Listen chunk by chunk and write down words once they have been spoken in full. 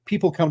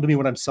people come to me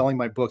when I'm selling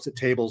my books at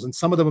tables, and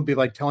some of them would be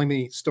like telling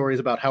me stories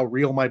about how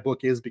real my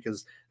book is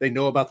because they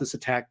know about this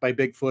attack by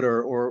Bigfoot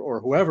or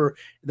whoever.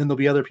 And then there'll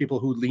be other people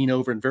who lean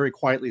over and very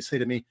quietly say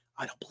to me,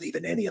 I don't believe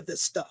in any of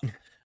this stuff.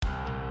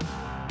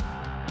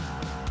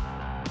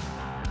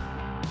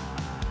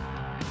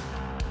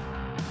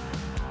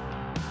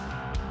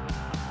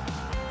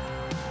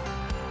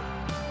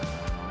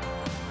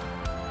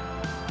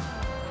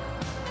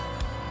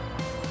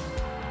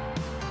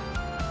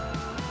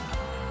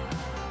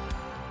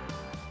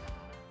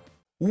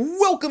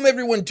 Welcome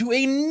everyone to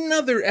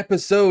another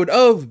episode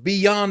of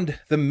Beyond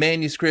the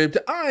Manuscript.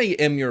 I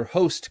am your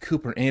host,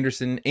 Cooper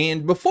Anderson,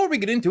 and before we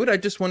get into it, I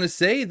just want to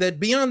say that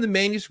Beyond the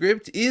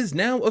Manuscript is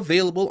now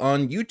available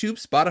on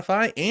YouTube,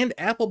 Spotify, and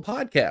Apple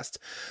Podcasts.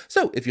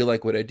 So if you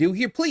like what I do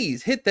here,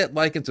 please hit that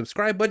like and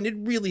subscribe button. It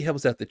really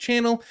helps out the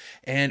channel.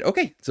 And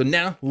okay, so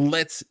now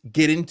let's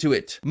get into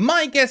it.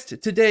 My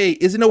guest today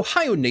is an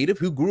Ohio native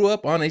who grew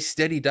up on a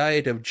steady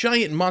diet of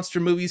giant monster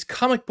movies,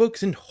 comic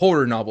books, and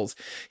horror novels.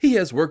 He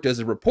has worked as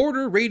a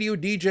reporter, radio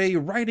DJ,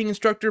 writing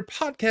instructor,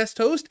 podcast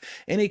host,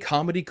 and a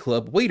comedy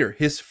club waiter.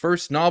 His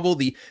first novel,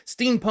 the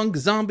steampunk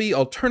zombie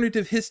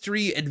alternative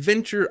history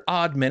adventure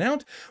Odd Men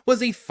Out,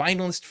 was a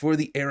finalist for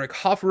the Eric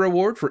Hoffer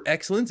Award for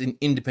Excellence in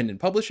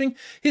Independent Publishing.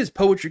 His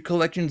poetry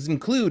collections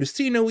include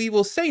See No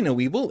Evil, Say No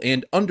Evil,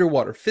 and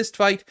Underwater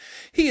Fistfight.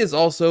 He is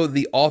also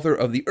the author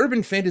of the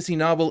urban fantasy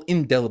novel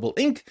Indelible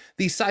Ink,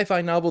 the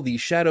sci-fi novel The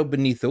Shadow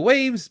Beneath the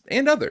Waves,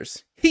 and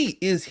others. He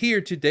is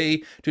here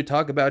today to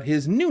talk about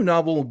his new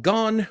novel,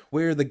 Gone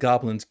Where the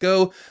Goblins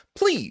Go.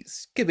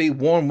 Please give a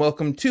warm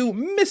welcome to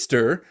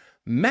Mr.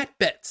 Matt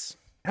Betts.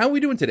 How are we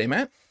doing today,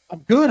 Matt? I'm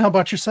good. How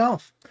about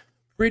yourself?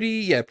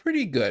 Pretty good.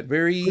 Pretty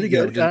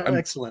good.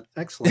 Excellent.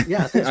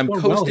 Yeah, I'm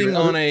coasting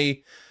on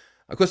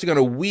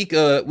a week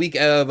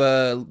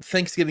of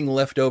Thanksgiving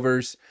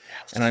leftovers,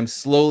 and I'm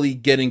slowly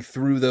getting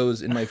through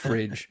those in my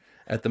fridge.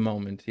 At the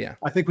moment, yeah.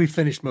 I think we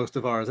finished most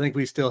of ours. I think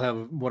we still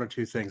have one or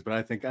two things, but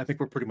I think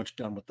we're pretty much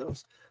done with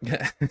those.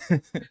 Yeah.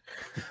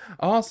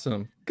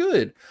 Awesome.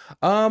 Good.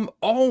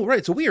 All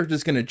right. So we are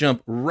just going to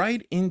jump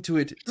right into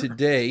it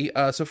today.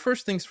 So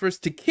first things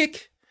first, to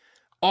kick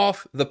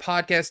off the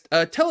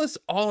podcast, tell us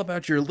all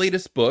about your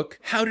latest book.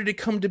 How did it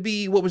come to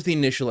be? What was the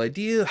initial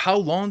idea? How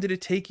long did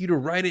it take you to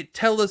write it?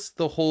 Tell us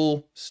the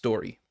whole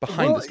story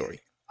behind the story.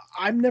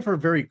 I'm never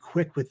very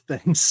quick with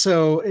things,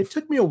 so it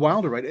took me a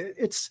while to write it.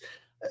 It's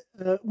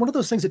one of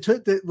those things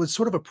that was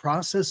sort of a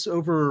process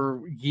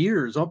over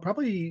years,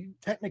 probably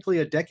technically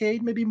a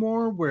decade, maybe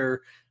more,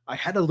 where I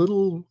had a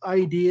little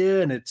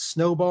idea and it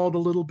snowballed a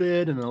little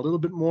bit and a little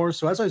bit more.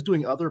 So as I was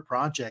doing other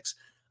projects,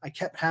 I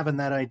kept having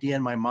that idea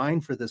in my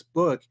mind for this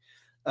book.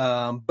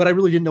 But I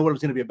really didn't know what it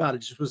was going to be about.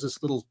 It just was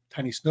this little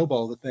tiny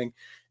snowball of the thing.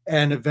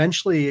 And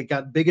eventually it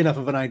got big enough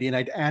of an idea and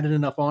I'd added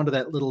enough onto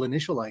that little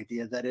initial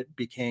idea that it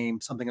became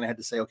something that I had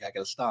to say, okay, I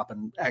got to stop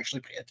and actually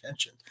pay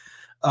attention.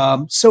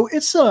 So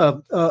it's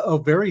a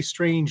very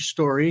strange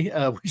story,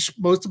 which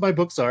most of my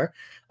books are.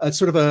 It's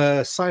sort of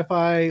a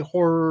sci-fi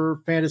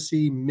horror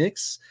fantasy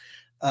mix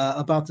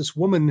about this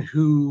woman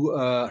who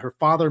her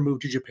father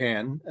moved to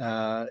Japan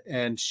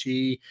and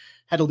she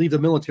had to leave the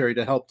military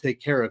to help take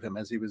care of him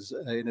as he was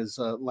in his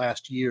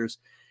last years.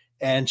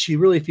 And she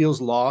really feels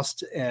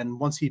lost. And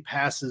once he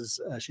passes,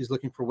 she's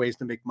looking for ways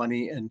to make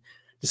money and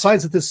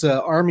decides that this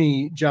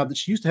army job that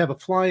she used to have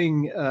of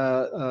flying,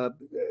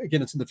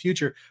 again, it's in the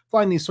future,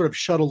 flying these sort of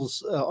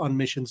shuttles on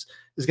missions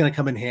is going to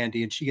come in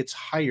handy. And she gets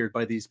hired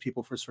by these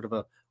people for sort of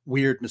a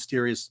weird,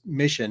 mysterious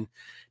mission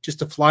just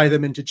to fly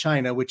them into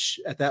China,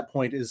 which at that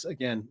point is,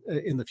 again,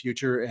 in the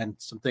future. And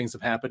some things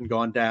have happened,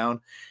 gone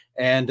down.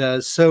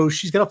 And so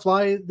she's got to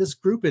fly this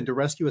group in to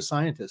rescue a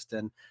scientist.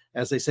 And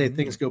as they say,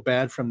 things go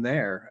bad from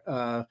there.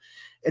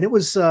 And it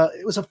was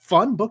a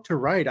fun book to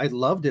write. I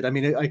loved it. I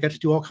mean, I got to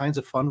do all kinds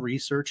of fun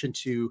research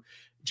into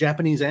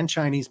Japanese and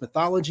Chinese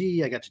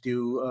mythology. I got to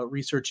do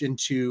research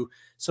into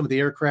some of the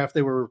aircraft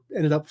they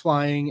ended up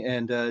flying,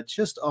 and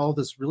just all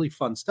this really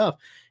fun stuff.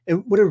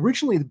 And what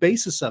originally the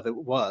basis of it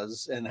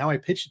was, and how I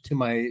pitched it to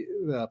my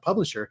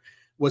publisher,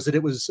 was that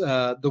it was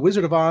The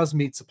Wizard of Oz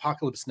meets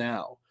Apocalypse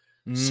Now.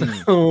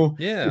 So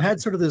yeah, you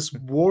had sort of this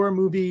war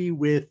movie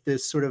with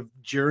this sort of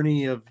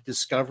journey of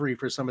discovery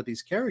for some of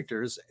these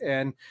characters,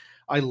 and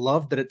I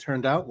loved that it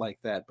turned out like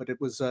that. But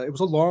it was a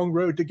long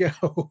road to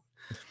go.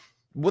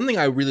 One thing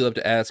I really love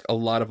to ask a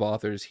lot of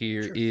authors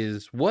here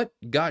is what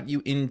got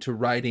you into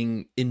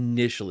writing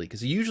initially?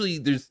 Because usually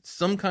there's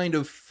some kind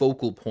of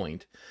focal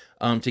point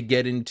to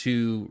get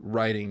into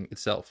writing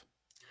itself.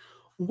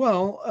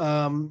 Well,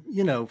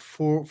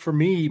 for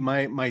me,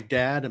 my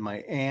dad and my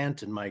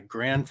aunt and my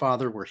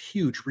grandfather were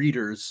huge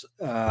readers.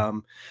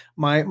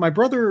 My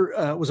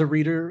brother was a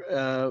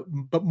reader,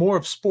 but more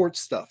of sports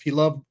stuff. He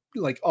loved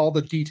like all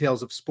the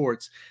details of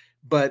sports.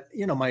 But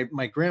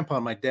my grandpa,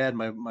 my dad,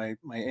 my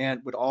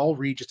aunt would all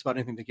read just about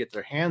anything to get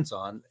their hands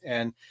on,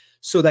 and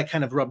so that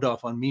kind of rubbed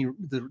off on me,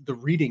 the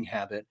reading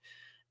habit.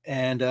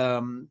 And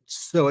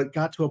so it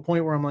got to a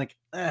point where I'm like,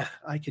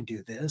 I can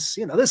do this.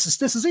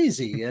 This is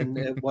easy. And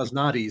it was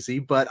not easy,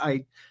 but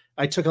I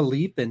I took a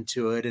leap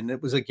into it, and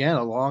it was again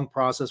a long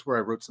process where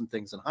I wrote some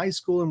things in high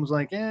school and was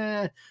like,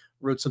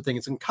 wrote some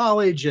things in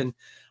college, and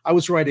I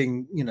was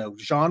writing,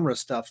 genre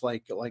stuff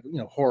like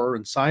horror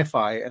and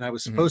sci-fi, and I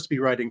was Mhm. supposed to be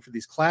writing for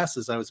these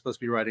classes. I was supposed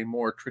to be writing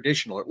more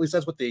traditional, or at least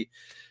that's what the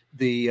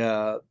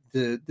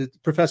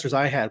professors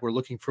I had were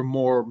looking for,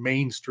 more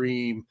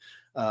mainstream,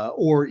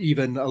 or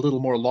even a little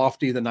more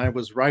lofty than I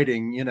was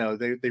writing.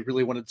 They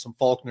really wanted some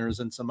Faulkners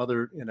and some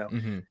other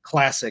Mhm.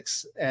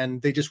 classics,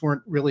 and they just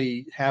weren't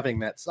really having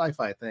that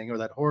sci-fi thing or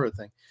that horror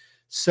thing.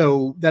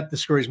 So that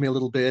discouraged me a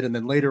little bit. And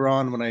then later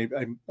on, when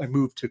I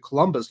moved to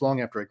Columbus,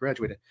 long after I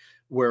graduated,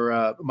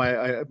 where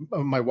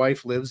my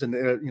wife lives, and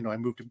I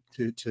moved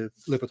to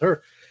live with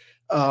her.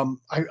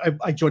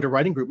 I joined a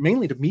writing group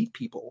mainly to meet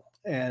people,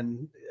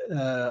 and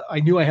I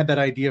knew I had that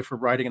idea for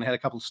writing, and I had a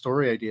couple of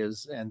story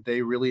ideas, and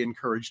they really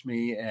encouraged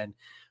me, and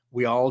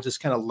we all just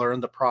kind of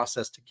learned the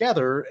process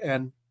together.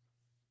 And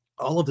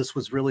all of this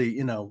was really,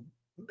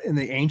 in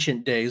the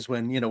ancient days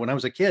when, when I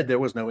was a kid, there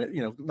was no,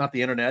 not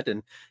the internet,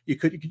 and you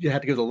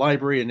had to go to the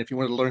library. And if you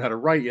wanted to learn how to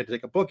write, you had to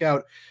take a book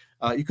out.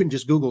 You couldn't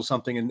just Google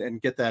something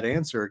and get that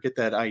answer, get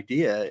that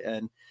idea.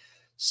 And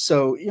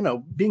so,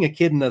 being a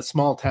kid in a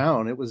small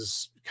town, it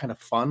was kind of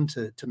fun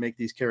to make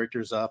these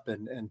characters up,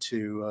 and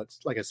to,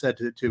 like I said,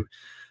 to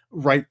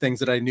write things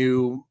that I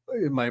knew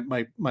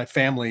my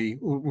family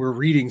were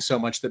reading so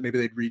much that maybe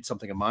they'd read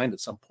something of mine at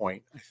some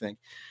point. I think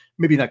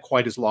maybe not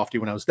quite as lofty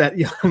when I was that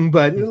young,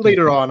 but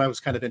later on I was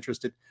kind of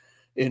interested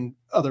in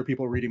other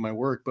people reading my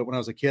work. But when I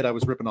was a kid, I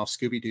was ripping off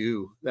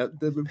Scooby-Doo. That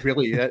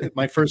really,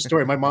 my first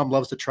story. My mom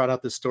loves to trot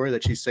out this story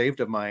that she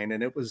saved of mine,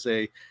 and it was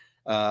a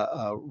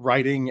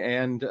writing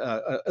and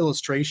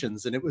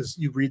illustrations. And it was,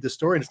 you read the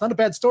story, and it's not a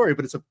bad story,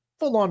 but it's a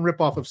full-on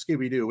ripoff of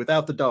Scooby-Doo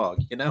without the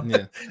dog. Yeah.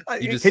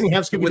 You just Can you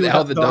have Scooby-Doo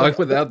without the dog,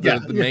 without Yeah,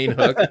 the main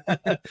hook.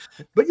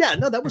 But yeah,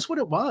 no, that was what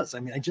it was. I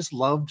mean, I just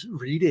loved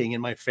reading,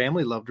 and my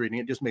family loved reading.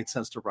 It just made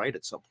sense to write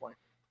at some point.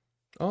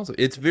 Also,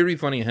 it's very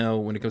funny how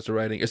when it comes to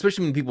writing,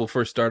 especially when people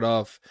first start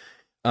off,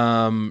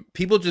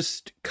 people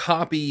just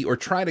copy or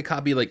try to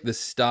copy like the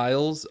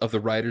styles of the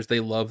writers they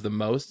love the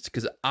most.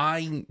 Because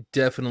I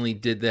definitely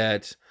did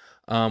that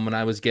when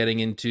I was getting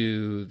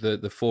into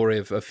the foray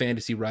of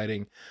fantasy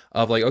writing,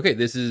 of like, okay,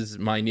 this is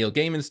my Neil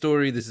Gaiman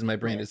story, this is my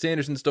Brandon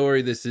Sanderson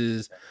story, this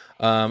is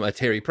a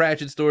Terry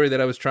Pratchett story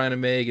that I was trying to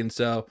make. And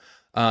so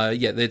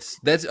yeah, that's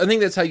I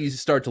think that's how you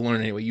start to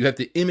learn anyway. You have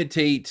to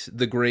imitate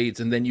the greats,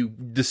 and then you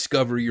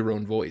discover your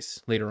own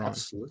voice later on.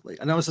 Absolutely.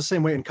 And I was the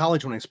same way in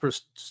college when I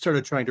first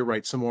started trying to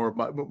write some more.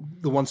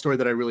 The one story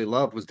that I really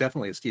loved was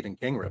definitely a Stephen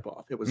King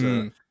ripoff. It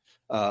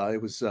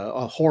was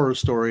a horror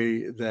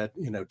story that,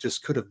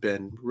 just could have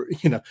been,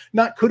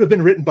 not could have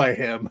been written by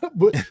him,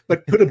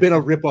 but could have been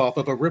a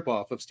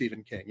ripoff of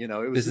Stephen King.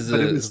 This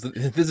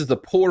is the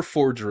poor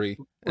forgery,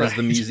 as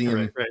the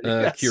museum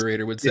Yes.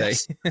 curator would say.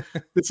 Yes.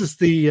 This is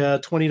the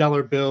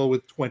 $20 bill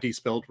with 20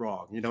 spelled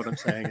wrong. You know what I'm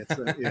saying?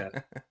 It's yeah.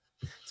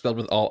 Spelled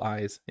with all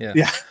I's. Yeah.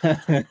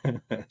 Yeah.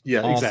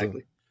 Yeah, Awesome.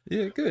 exactly.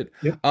 Yeah, good.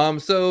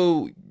 Yep.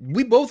 So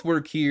we both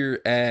work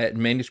here at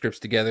Manuscripts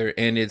together,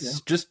 and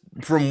it's just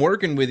from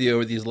working with you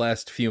over these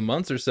last few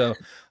months or so,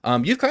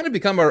 you've kind of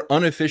become our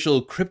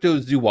unofficial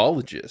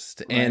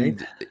cryptozoologist.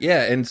 Right.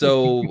 And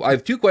so I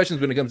have two questions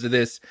when it comes to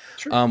this.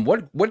 Sure.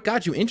 What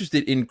got you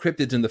interested in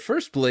cryptids in the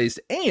first place,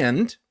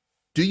 and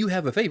do you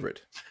have a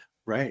favorite?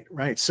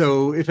 Right.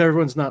 So if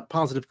everyone's not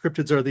positive,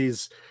 cryptids are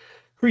these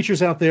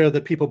creatures out there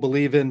that people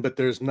believe in, but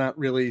there's not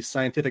really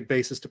scientific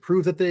basis to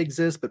prove that they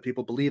exist, but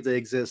people believe they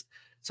exist,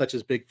 such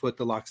as Bigfoot,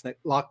 the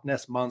Loch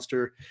Ness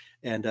monster,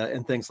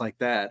 and things like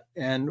that.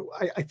 And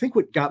I think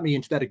what got me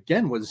into that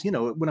again was,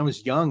 when I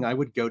was young, I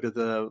would go to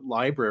the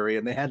library,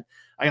 and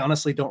I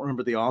honestly don't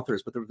remember the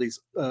authors, but there were these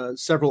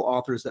several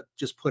authors that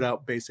just put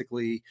out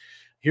basically,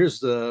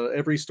 here's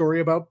every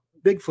story about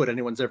Bigfoot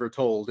anyone's ever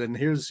told, and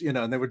here's,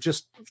 and they were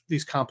just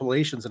these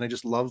compilations, and I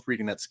just loved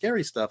reading that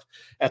scary stuff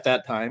at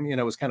that time.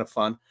 It was kind of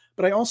fun.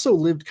 But I also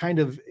lived kind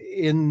of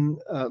in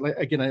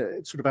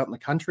sort of out in the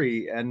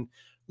country, and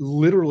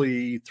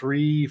literally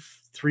three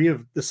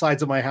of the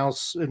sides of my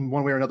house in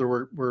one way or another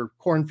were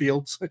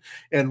cornfields,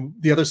 and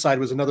the other side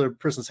was another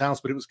person's house,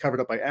 but it was covered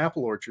up by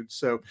apple orchards.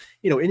 So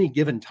any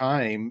given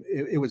time,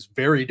 it was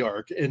very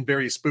dark and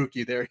very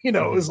spooky there. It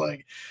was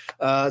like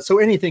so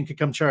anything could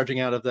come charging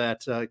out of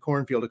that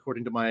cornfield,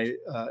 according to my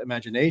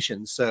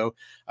imagination. So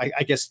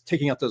I guess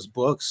taking out those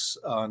books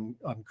on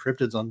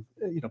cryptids, on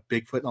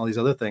Bigfoot and all these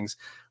other things,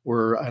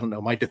 were, I don't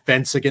know, my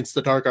defense against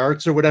the dark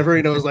arts or whatever.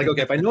 It was like,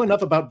 okay, if I know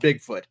enough about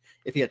Bigfoot,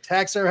 if he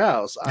attacks our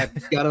house, I've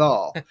got it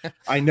all.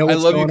 I know. I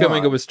love you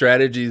coming up with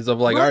strategies of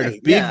like, all right,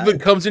 if Bigfoot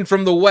comes in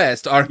from the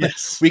west,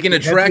 we can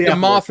attract a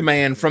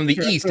Mothman from the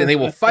east, and they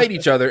will fight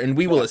each other, and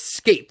we will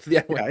escape.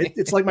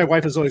 It's like my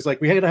wife is always like,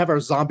 we had to have our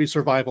zombie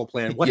survival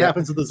plan. What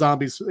happens to the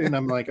zombies? And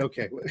I'm like,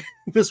 okay,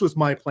 this was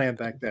my plan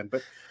back then.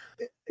 But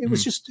it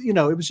was just, it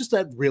was just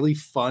that really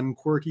fun,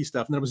 quirky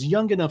stuff. And I was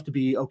young enough to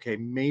be, okay,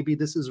 maybe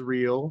this is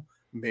real.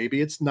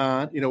 Maybe it's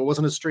not. It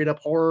wasn't a straight up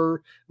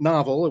horror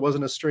novel. It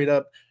wasn't a straight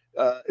up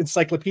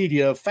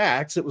encyclopedia of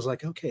facts. It was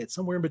like, okay, it's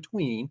somewhere in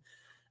between.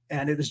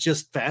 And it was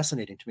just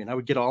fascinating to me. And I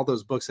would get all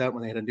those books out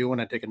when they had a new one.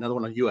 I'd take another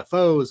one on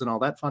UFOs and all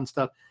that fun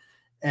stuff.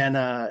 And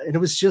it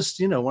was just,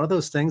 one of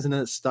those things, and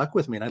it stuck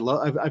with me. And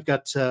I've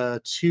got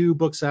 2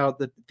 books out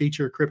that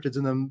feature cryptids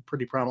in them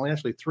pretty prominently,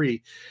 actually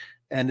 3.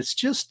 And it's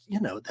just,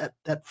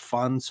 that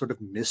fun sort of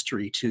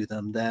mystery to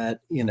them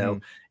that,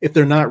 if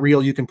they're not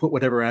real, you can put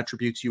whatever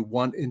attributes you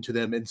want into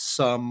them in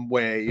some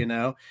way.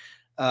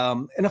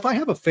 And if I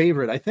have a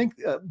favorite, I think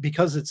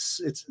because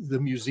it's the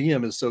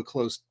museum is so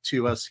close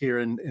to us here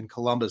in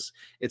Columbus,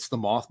 it's the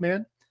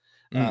Mothman.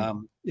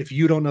 If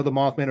you don't know the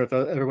Mothman, or if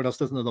everyone else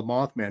doesn't know the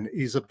Mothman,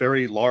 he's a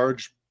very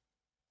large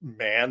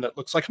man that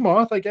looks like a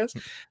moth, I guess.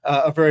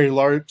 A very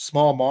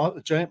small moth,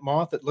 a giant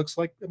moth that looks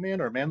like a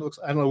man, or a man that looks,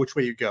 I don't know which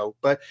way you go.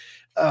 But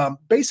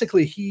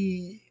basically,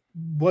 he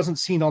wasn't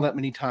seen all that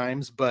many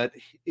times, but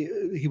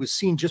he was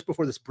seen just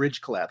before this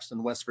bridge collapsed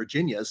in West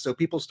Virginia. So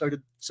people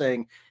started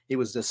saying he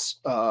was this,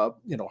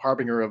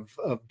 harbinger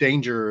of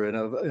danger and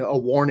a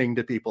warning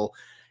to people.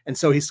 And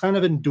so he's kind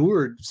of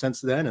endured since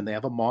then. And they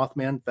have a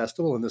Mothman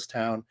festival in this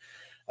town,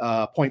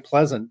 Point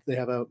Pleasant. They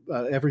have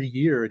every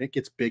year, and it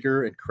gets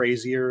bigger and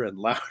crazier and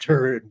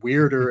louder and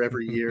weirder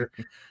every year.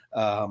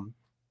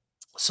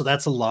 So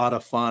that's a lot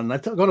of fun.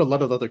 I've gone to a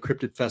lot of other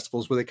cryptid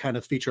festivals where they kind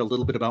of feature a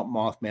little bit about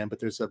Mothman, but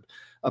there's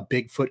a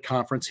Bigfoot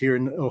conference here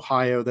in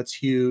Ohio that's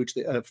huge.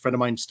 A friend of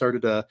mine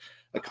started a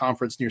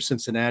conference near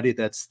Cincinnati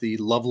that's the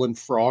Loveland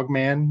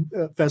Frogman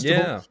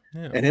Festival.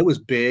 Yeah. And it was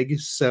big.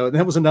 So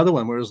that was another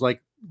one where it was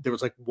like there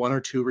was like 1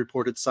 or 2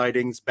 reported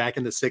sightings back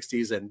in the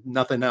 60s and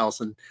nothing else.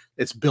 And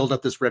it's built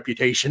up this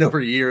reputation over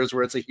years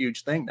where it's a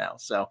huge thing now.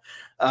 So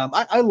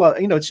I love,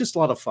 it's just a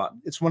lot of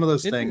fun. It's one of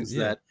those things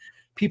that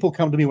people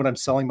come to me when I'm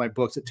selling my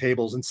books at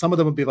tables, and some of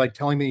them would be like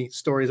telling me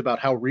stories about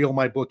how real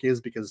my book is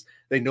because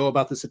they know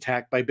about this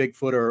attack by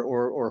Bigfoot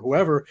or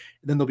whoever.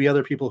 And then there'll be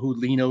other people who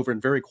lean over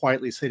and very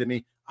quietly say to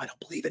me, I don't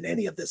believe in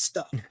any of this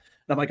stuff. And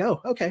I'm like,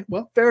 oh, okay,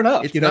 well, fair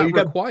enough. It's not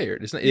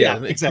required. It's not,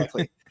 yeah,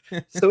 exactly.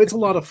 So it's a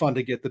lot of fun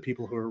to get the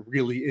people who are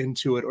really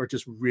into it, or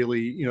just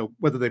really,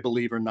 whether they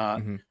believe or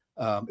not.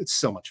 It's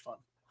so much fun.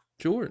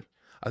 Sure.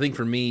 I think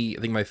for me,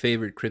 my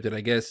favorite cryptid,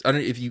 I guess, I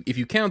don't know if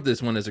you count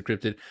this one as a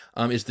cryptid,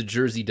 is the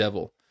Jersey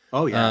Devil.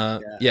 Oh yeah,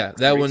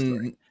 that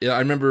one. I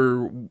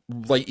remember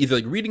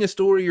either reading a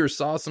story or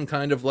saw some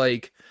kind of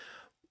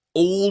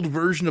old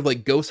version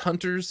of Ghost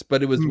Hunters,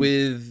 but it was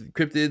with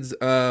cryptids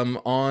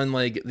on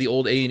the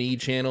old A&E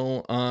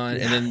channel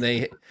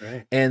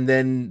and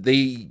then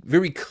they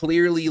very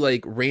clearly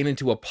ran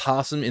into a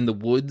possum in the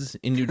woods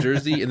in New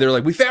Jersey, and they're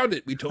like, we found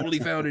it, we totally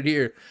found it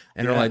here.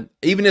 And they're like,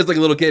 even as a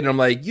little kid, and I'm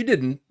like, you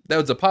didn't, that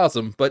was a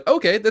possum, but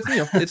okay, that's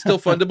it's still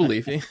fun to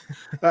believe.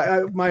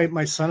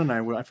 My son and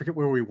I forget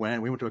where we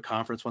went to a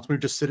conference once. We were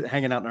just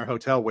hanging out in our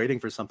hotel waiting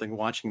for something,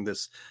 watching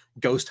this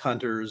Ghost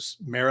Hunters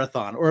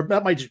marathon, or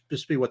that might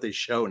just be what they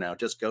show now,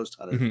 just Ghost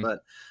Hunters.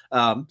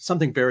 But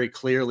something very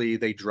clearly,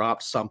 they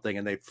dropped something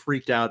and they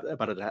freaked out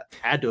about it. It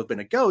had to have been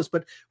a ghost,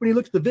 but when you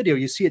look at the video,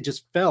 you see it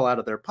just fell out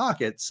of their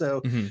pocket.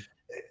 So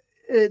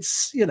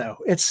it's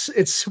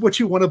it's what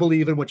you want to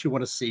believe and what you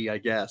want to see, I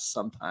guess,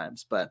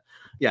 sometimes. But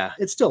yeah,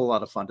 it's still a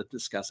lot of fun to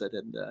discuss it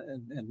and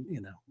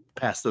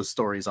pass those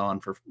stories on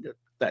for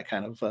that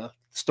kind of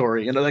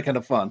story, that kind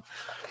of fun.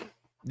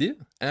 Yeah,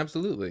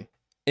 absolutely.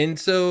 And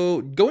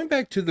so going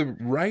back to the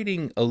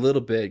writing a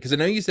little bit, because I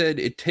know you said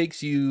it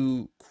takes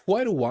you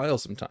quite a while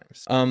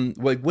sometimes.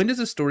 When does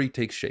a story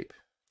take shape?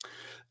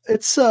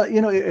 It's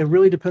it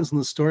really depends on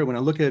the story. When I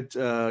look at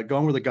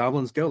Gone Where the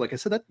Goblins Go, like I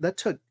said, that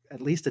took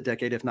at least a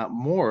decade, if not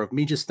more, of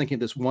me just thinking of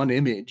this one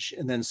image,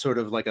 and then sort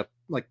of like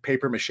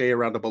paper mache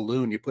around a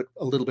balloon. You put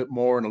a little bit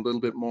more and a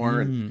little bit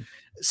more, and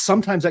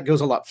sometimes that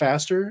goes a lot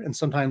faster, and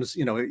sometimes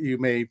you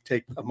may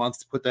take a month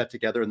to put that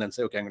together, and then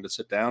say, okay, I'm going to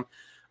sit down.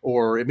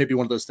 Or it may be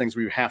one of those things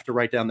where you have to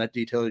write down that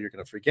detail, you're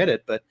going to forget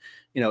it. But,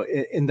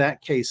 in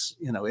that case,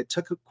 it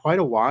took quite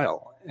a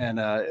while.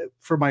 And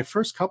for my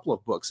first couple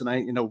of books,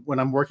 and when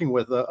I'm working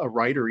with a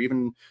writer,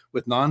 even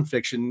with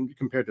nonfiction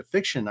compared to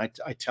fiction, I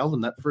tell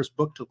them that first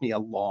book took me a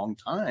long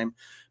time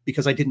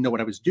because I didn't know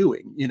what I was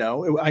doing.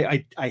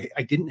 I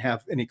didn't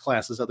have any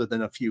classes other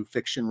than a few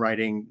fiction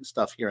writing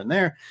stuff here and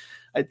there.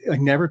 I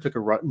never took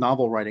a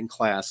novel writing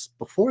class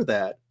before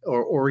that,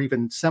 or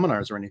even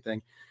seminars or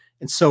anything.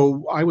 And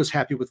so I was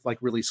happy with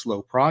really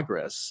slow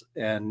progress.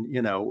 And,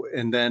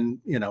 and then,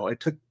 it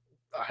took,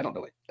 I don't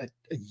know,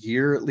 a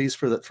year at least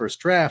for the first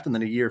draft, and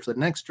then a year for the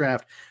next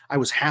draft. I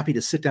was happy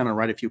to sit down and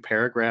write a few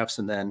paragraphs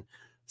and then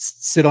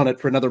sit on it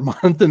for another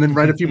month and then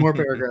write a few more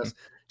paragraphs,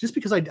 just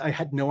because I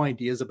had no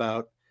ideas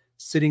about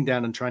sitting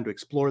down and trying to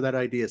explore that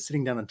idea,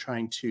 sitting down and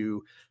trying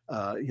to,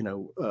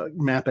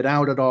 map it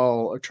out at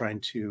all, or trying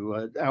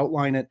to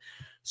outline it.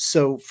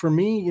 So for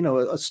me,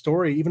 a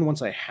story, even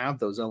once I have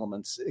those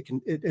elements,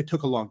 it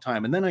took a long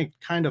time. And then I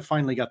kind of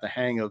finally got the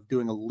hang of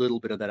doing a little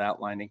bit of that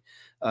outlining.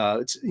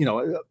 It's,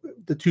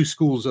 the two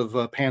schools of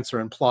pantser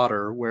and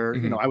plotter, where,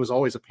 I was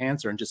always a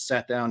pantser and just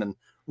sat down and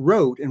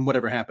wrote, and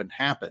whatever happened.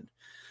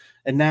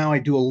 And now I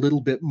do a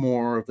little bit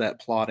more of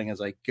that plotting as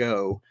I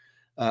go,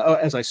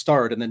 as I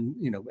start, and then,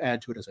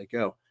 add to it as I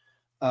go.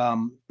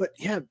 But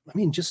yeah, I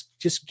mean, just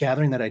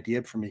gathering that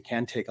idea for me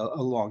can take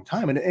a long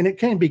time, and it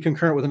can be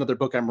concurrent with another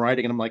book I'm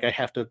writing, and I'm like,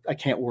 I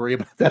can't worry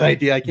about that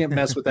idea. I can't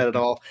mess with that at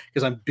all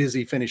because I'm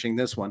busy finishing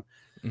this one.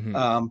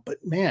 Mhm.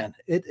 But man,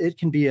 it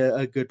can be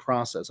a good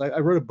process. I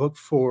wrote a book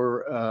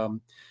for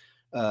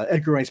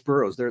Edgar Rice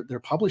Burroughs, their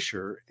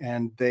publisher,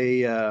 and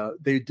they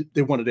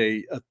wanted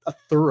a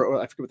thorough,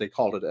 I forget what they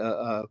called it,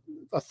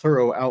 a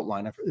thorough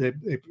outline.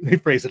 They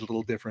phrased it a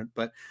little different,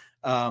 but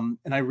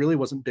and I really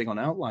wasn't big on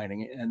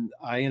outlining, and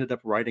I ended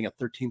up writing a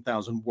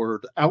 13,000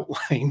 word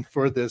outline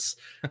for this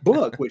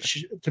book,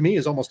 which to me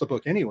is almost a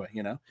book anyway,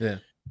 you know. Yeah.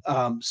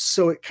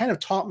 So it kind of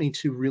taught me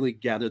to really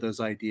gather those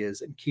ideas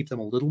and keep them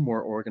a little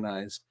more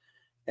organized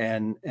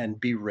and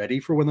be ready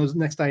for when those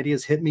next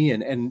ideas hit me,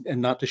 and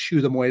not to shoo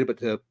them away, but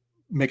to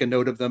make a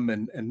note of them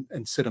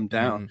and sit them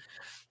down.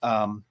 Mhm.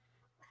 Um,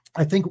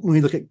 I think when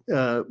we look at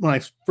when I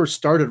first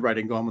started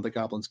writing Gone with the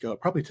Goblins Go, it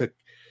probably took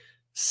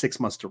 6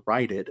 months to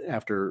write it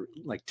after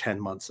like 10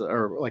 months,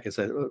 or like I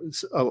said,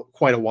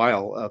 quite a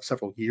while of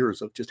several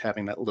years of just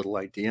having that little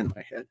idea in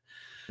my head.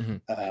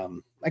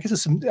 Mhm. I guess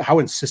it's how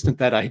insistent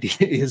that idea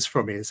is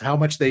for me, is how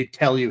much they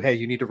tell you, hey,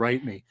 you need to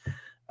write me.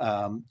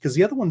 Because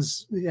the other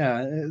ones,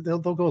 yeah, they'll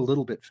go a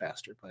little bit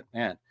faster, but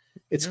man,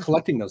 it's Yeah.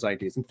 collecting those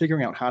ideas and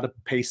figuring out how to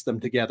paste them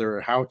together,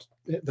 or how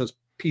those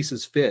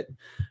pieces fit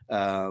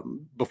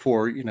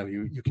before you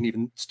can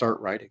even start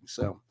writing.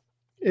 So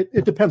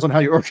it depends on how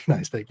you're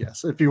organized, I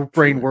guess. If your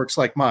brain Sure. works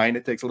like mine,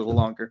 it takes a little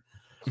longer.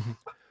 Mhm.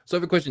 So I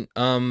have a question.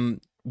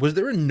 Was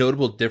there a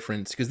notable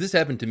difference? Because this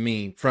happened to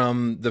me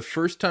from the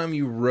first time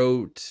you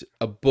wrote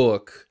a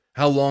book,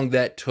 how long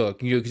that took,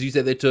 because you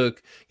said that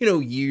took,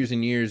 years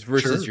and years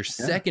versus Sure. your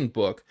Yeah. second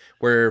book,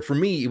 where for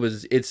me,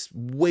 it's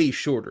way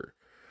shorter,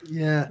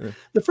 Yeah. uh,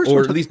 The first one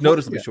or at took least quite,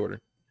 noticeably yeah.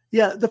 shorter.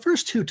 Yeah, the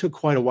first two took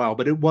quite a while,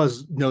 but it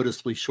was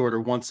noticeably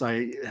shorter once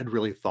I had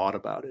really thought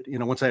about it.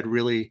 Once I had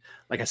really,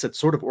 like I said,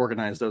 sort of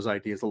organized those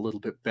ideas a little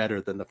bit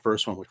better than the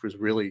first one, which was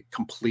really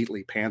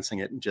completely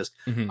pantsing it and just,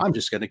 Hmm. I'm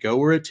just going to go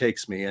where it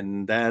takes me.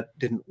 And that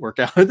didn't work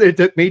out. It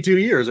took me 2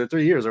 years or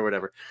 3 years or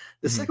whatever.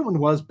 The Hmm. second one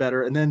was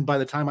better. And then by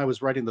the time I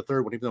was writing the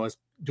third one, even though I was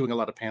doing a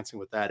lot of pantsing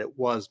with that, it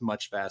was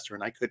much faster.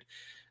 And I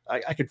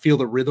could feel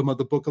the rhythm of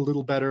the book a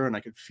little better, and I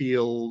could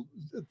feel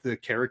the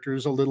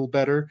characters a little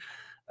better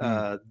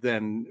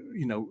than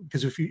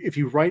because if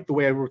you write the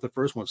way I wrote the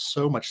first one with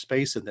so much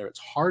space in there, it's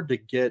hard to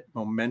get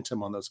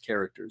momentum on those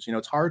characters.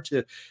 It's hard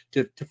to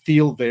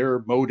feel their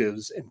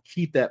motives and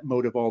keep that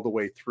motive all the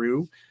way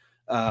through.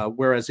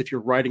 Whereas if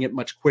you're writing it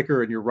much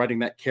quicker and you're writing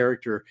that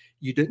character,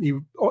 you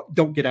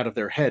don't get out of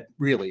their head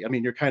really. I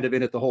mean, you're kind of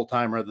in it the whole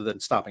time rather than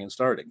stopping and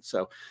starting.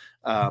 So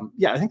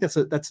yeah, I think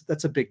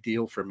that's a big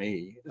deal for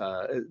me.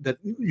 That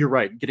you're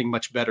right, getting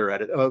much better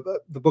at it.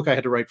 The book I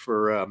had to write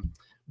for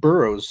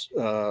Burroughs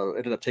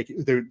ended up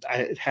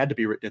it had to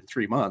be written in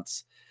 3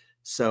 months.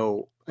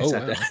 So I Oh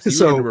sat down. wow! So you were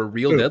So under a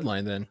real boom,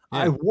 deadline then.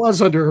 I Yeah.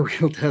 was under a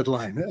real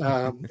deadline.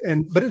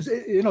 But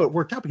it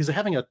worked out because of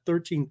having a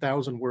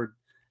 13,000 word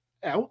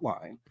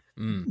outline.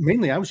 Mm.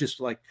 Mainly, I was just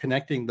like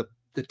connecting the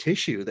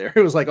tissue there.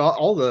 It was like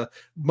all the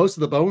most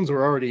of the bones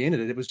were already in it.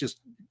 It was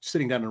just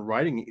sitting down and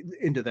writing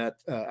into that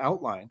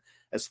outline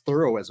as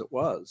thorough as it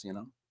was.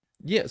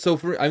 Yeah, so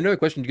I have another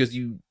question because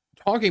you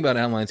talking about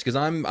outlines because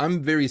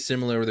I'm very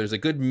similar where there's a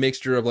good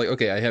mixture of like,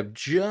 okay, I have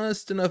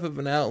just enough of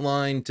an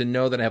outline to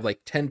know that I have like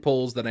 10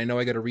 poles that I know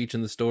I got to reach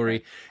in the Right.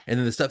 story, and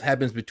then the stuff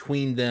happens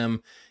between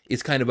them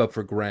is kind of up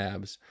for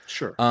grabs.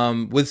 Sure.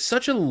 With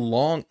such a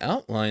long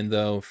outline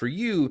though, for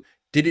you,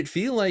 did it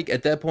feel like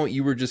at that point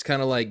you were just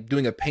kind of like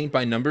doing a paint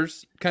by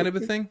numbers kind of a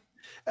thing?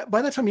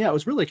 By that time, yeah, it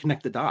was really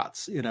connect the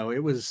dots. It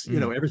was,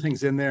 Mm.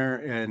 everything's in there,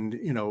 and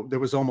there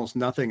was almost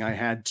nothing I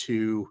had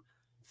to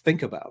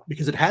think about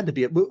because it had to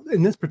be.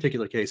 In this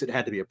particular case, it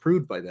had to be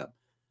approved by them.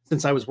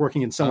 Since I was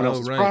working in someone Oh,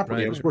 else's right,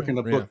 property, I right. was working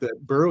a Yeah. book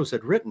that Burroughs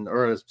had written,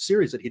 or a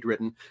series that he'd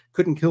written.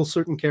 Couldn't kill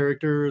certain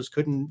characters,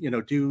 couldn't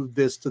do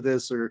this to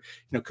this, or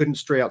couldn't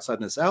stray outside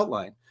this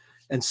outline.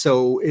 And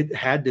so it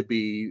had to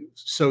be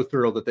so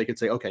thorough that they could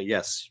say, okay,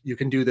 yes, you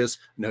can do this.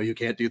 No, you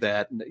can't do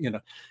that.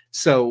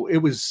 So it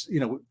was,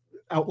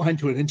 outlined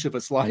to an inch of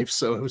its life.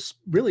 So it was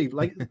really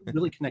like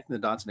really connecting the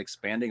dots and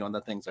expanding on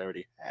the things I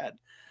already had,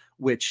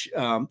 which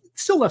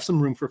still left some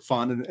room for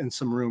fun and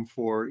some room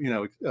for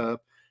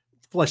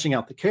fleshing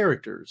out the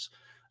characters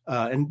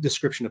and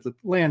description of the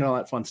land and all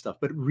that fun stuff.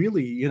 But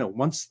really,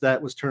 once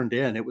that was turned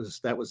in,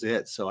 that was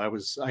it. So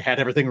I had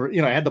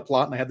everything. I had the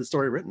plot and I had the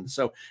story written.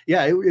 So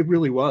yeah, it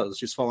really was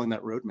just following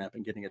that roadmap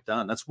and getting it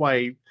done. That's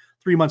why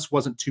 3 months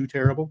wasn't too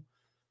terrible.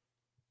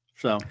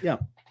 So yeah.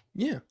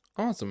 Yeah,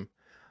 awesome.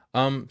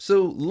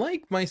 So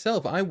like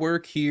myself, I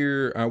work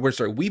here.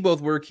 We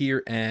both work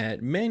here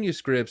at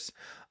Manuscripts,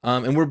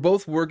 and we're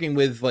both working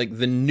with like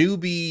the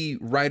newbie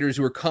writers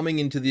who are coming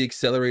into the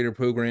accelerator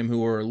program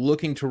who are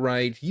looking to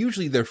write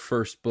usually their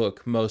first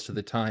book most of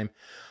the time.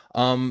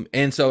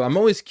 And so I'm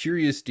always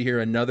curious to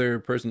hear another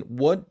person.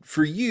 What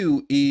for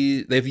you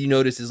is, have you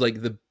noticed, is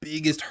like the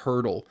biggest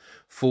hurdle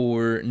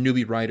for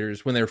newbie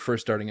writers when they're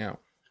first starting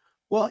out?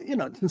 Well,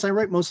 since I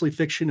write mostly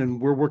fiction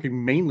and we're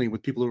working mainly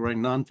with people who write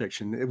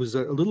nonfiction, it was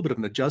a little bit of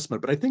an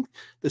adjustment. But I think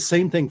the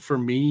same thing for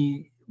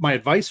me. My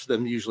advice for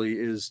them usually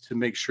is to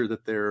make sure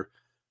that they're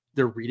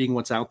reading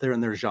what's out there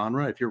in their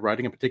genre. If you're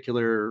writing a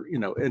particular,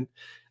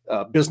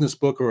 business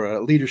book or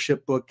a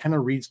leadership book, kind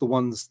of reads the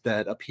ones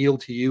that appeal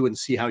to you and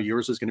see how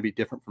yours is going to be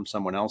different from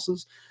someone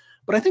else's.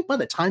 But I think by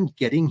the time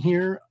getting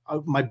here,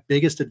 my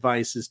biggest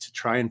advice is to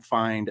try and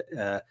find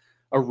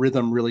a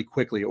rhythm really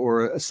quickly,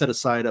 or set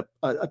aside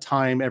a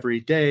time every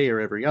day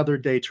or every other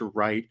day to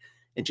write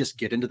and just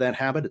get into that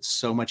habit. It's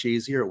so much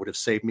easier. It would have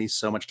saved me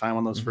so much time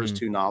on those first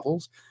two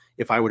novels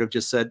if I would have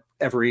just said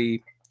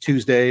every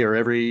Tuesday or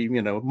every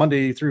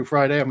Monday through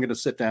Friday I'm going to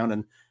sit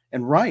down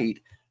and write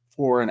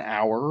for an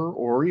hour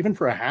or even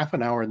for a half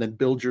an hour and then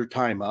build your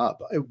time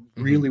up. It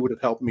really would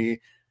have helped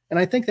me. And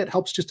I think that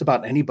helps just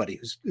about anybody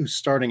who's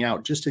starting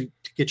out, just to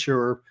get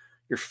your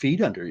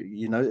feet under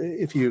you.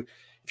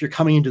 If you're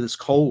coming into this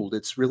cold,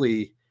 it's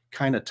really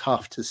kind of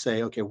tough to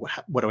say, okay,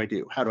 what do I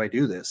do? How do I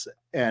do this?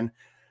 And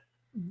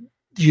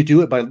you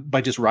do it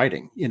by just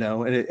writing,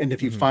 and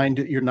if you find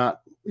you're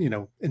not,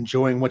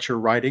 enjoying what you're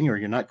writing, or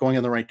you're not going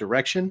in the right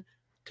direction,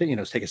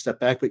 to, take a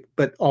step back,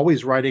 but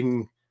always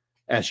writing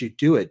as you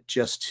do it,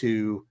 just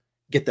to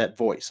get that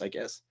voice, I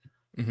guess.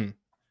 And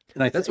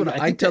that's what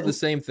I tell the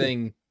same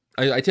thing.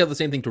 I tell the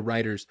same thing to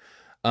writers,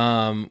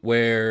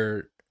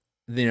 where,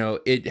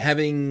 it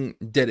having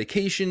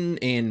dedication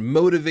and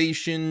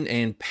motivation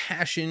and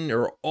passion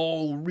are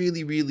all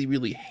really, really,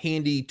 really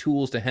handy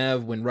tools to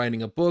have when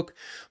writing a book.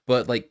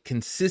 But like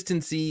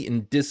consistency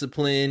and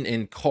discipline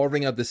and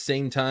carving out the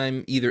same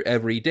time, either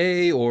every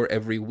day or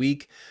every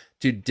week,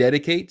 to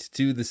dedicate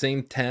to the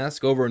same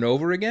task over and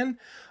over again,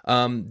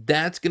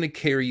 that's going to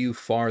carry you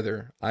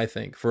farther, I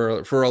think,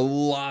 for a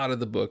lot of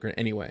the book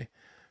anyway.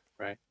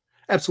 Right.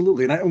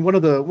 Absolutely. And one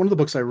of the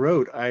books I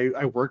wrote,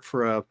 I worked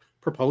for a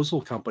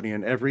proposal company,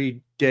 and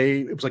every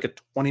day it was like a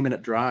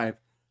 20-minute drive.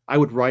 I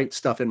would write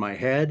stuff in my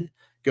head,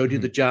 go do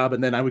the job,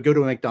 and then I would go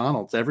to a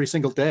McDonald's every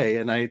single day.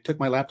 And I took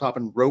my laptop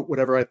and wrote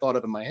whatever I thought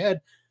of in my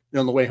head.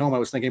 And on the way home, I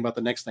was thinking about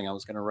the next thing I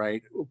was going to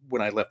write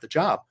when I left the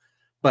job.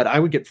 But I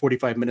would get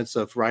 45 minutes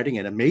of writing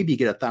it and maybe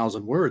get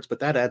 1,000 words, but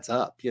that adds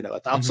up.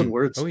 1,000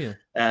 words, Oh, yeah.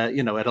 at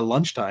a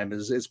lunchtime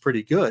is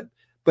pretty good.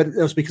 But it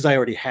was because I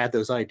already had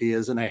those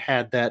ideas, and I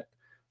had that,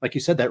 like you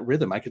said, that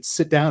rhythm. I could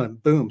sit down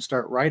and boom,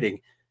 start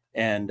writing,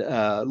 and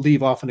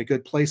leave off in a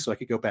good place so I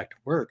could go back to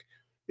work.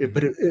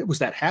 But it was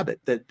that habit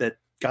that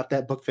got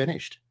that book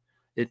finished.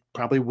 It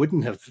probably would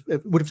have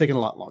taken a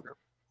lot longer.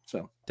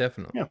 So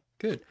definitely. Yeah.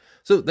 Good.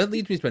 So that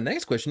leads me to my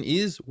next question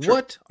is, Sure.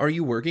 What are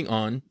you working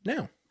on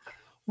now?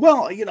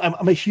 Well,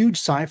 I'm a huge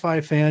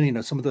sci-fi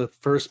fan. Some of the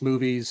first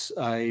movies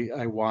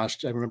I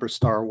watched, I remember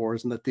Star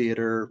Wars in the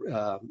theater.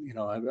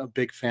 I'm a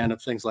big fan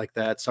of things like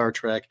that, Star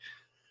Trek.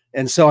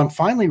 And so I'm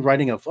finally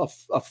writing a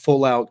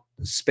full out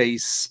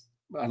space.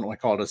 I don't want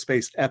to call it a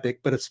space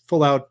epic, but it's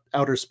full out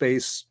outer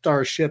space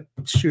starship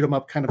shoot 'em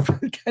up kind of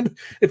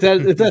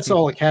if that's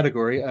all a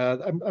category.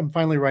 I'm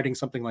finally writing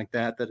something like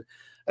that. That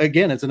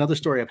again, it's another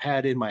story I've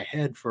had in my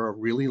head for a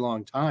really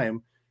long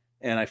time,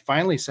 and I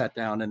finally sat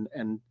down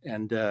and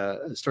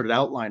started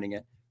outlining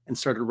it and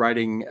started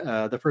writing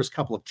the first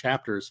couple of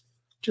chapters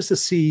just to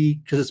see,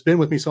 because it's been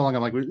with me so long.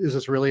 I'm like, is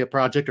this really a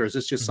project, or is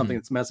this just something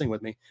that's messing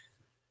with me?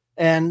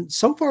 And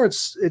so far,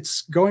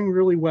 it's going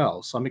really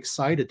well. So I'm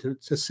excited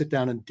to sit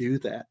down and do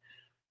that.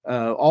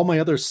 All my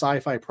other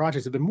sci-fi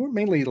projects have been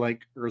mainly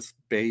like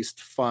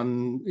Earth-based,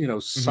 fun,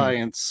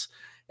 science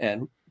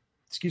and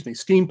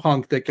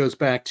steampunk that goes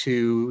back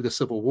to the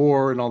Civil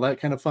War and all that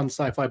kind of fun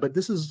sci-fi. But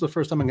this is the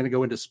first time I'm going to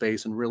go into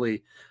space and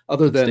really,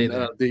 other than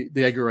the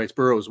Edgar Rice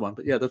Burroughs one,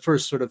 but yeah, the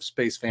first sort of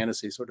space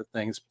fantasy sort of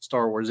thing,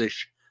 Star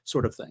Wars-ish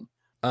sort of thing.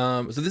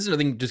 So this is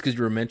nothing just because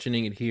you were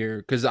mentioning it here,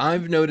 because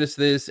I've noticed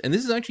this, and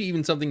this is actually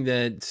even something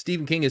that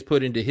Stephen King has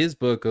put into his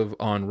book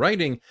on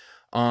writing,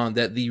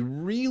 that the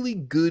really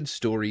good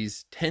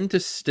stories tend to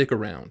stick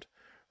around,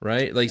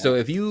 right? Like, so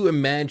if you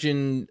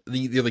imagine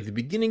the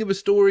beginning of a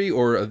story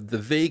or the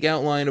vague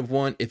outline of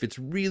one, if it's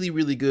really,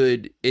 really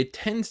good, it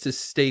tends to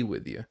stay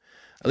with you.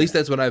 At least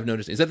that's what I've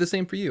noticed. Is that the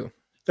same for you?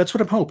 That's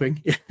what I'm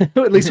hoping,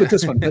 at least with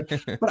this one.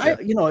 But I,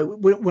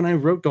 when I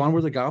wrote Gone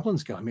Where the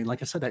Goblins Go, I mean,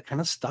 like I said, that kind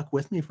of stuck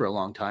with me for a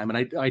long time.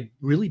 And I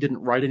really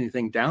didn't write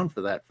anything down for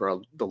that for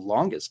the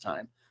longest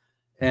time.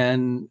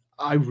 And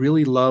I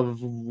really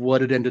love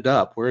what it ended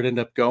up, where it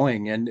ended up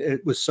going. And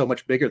it was so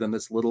much bigger than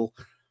this little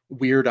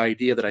weird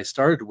idea that I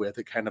started with.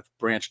 It kind of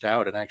branched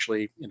out and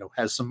actually,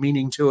 has some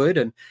meaning to it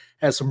and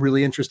has some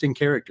really interesting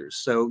characters.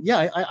 So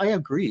yeah, I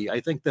agree. I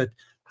think that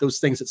those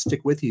things that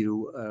stick with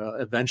you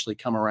eventually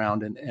come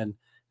around, and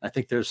I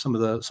think there's some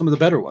of the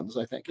better ones,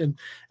 I think. And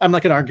I'm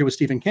not going to argue with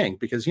Stephen King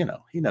because, he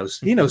knows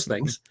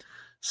things.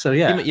 So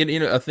yeah,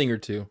 a thing or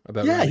two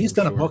about. Yeah, he's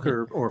done a book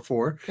or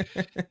four.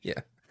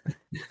 Yeah.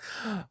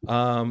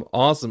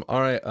 Awesome.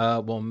 All right.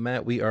 Well,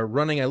 Matt, we are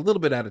running a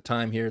little bit out of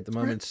time here at the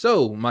moment.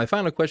 So my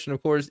final question,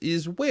 of course,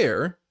 is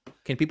where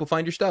can people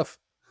find your stuff?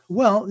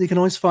 Well, you can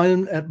always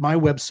find them at my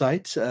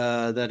website.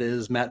 That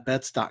is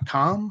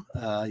mattbetts.com.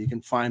 You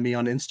can find me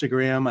on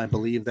Instagram. I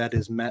believe that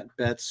is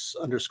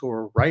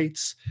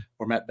mattbetts_writes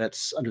or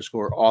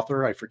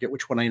mattbetts_author. I forget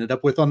which one I ended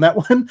up with on that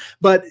one.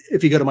 But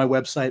if you go to my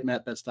website,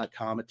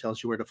 mattbetts.com, it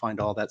tells you where to find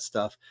all that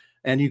stuff.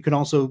 And you can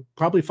also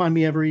probably find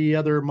me every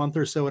other month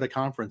or so at a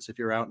conference. If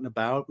you're out and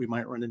about, we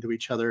might run into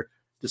each other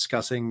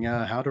discussing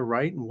how to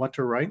write and what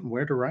to write and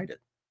where to write it.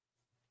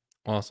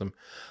 Awesome.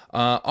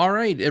 All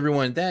right,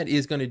 everyone, that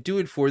is going to do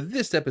it for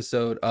this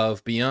episode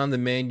of Beyond the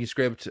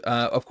Manuscript,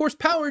 of course,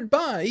 powered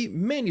by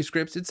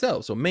Manuscripts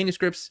itself. So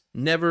Manuscripts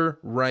never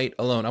write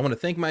alone. I want to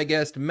thank my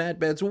guest, Matt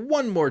Betts,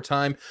 one more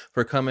time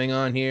for coming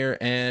on here.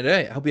 And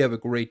hey, I hope you have a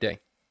great day.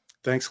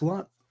 Thanks a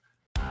lot.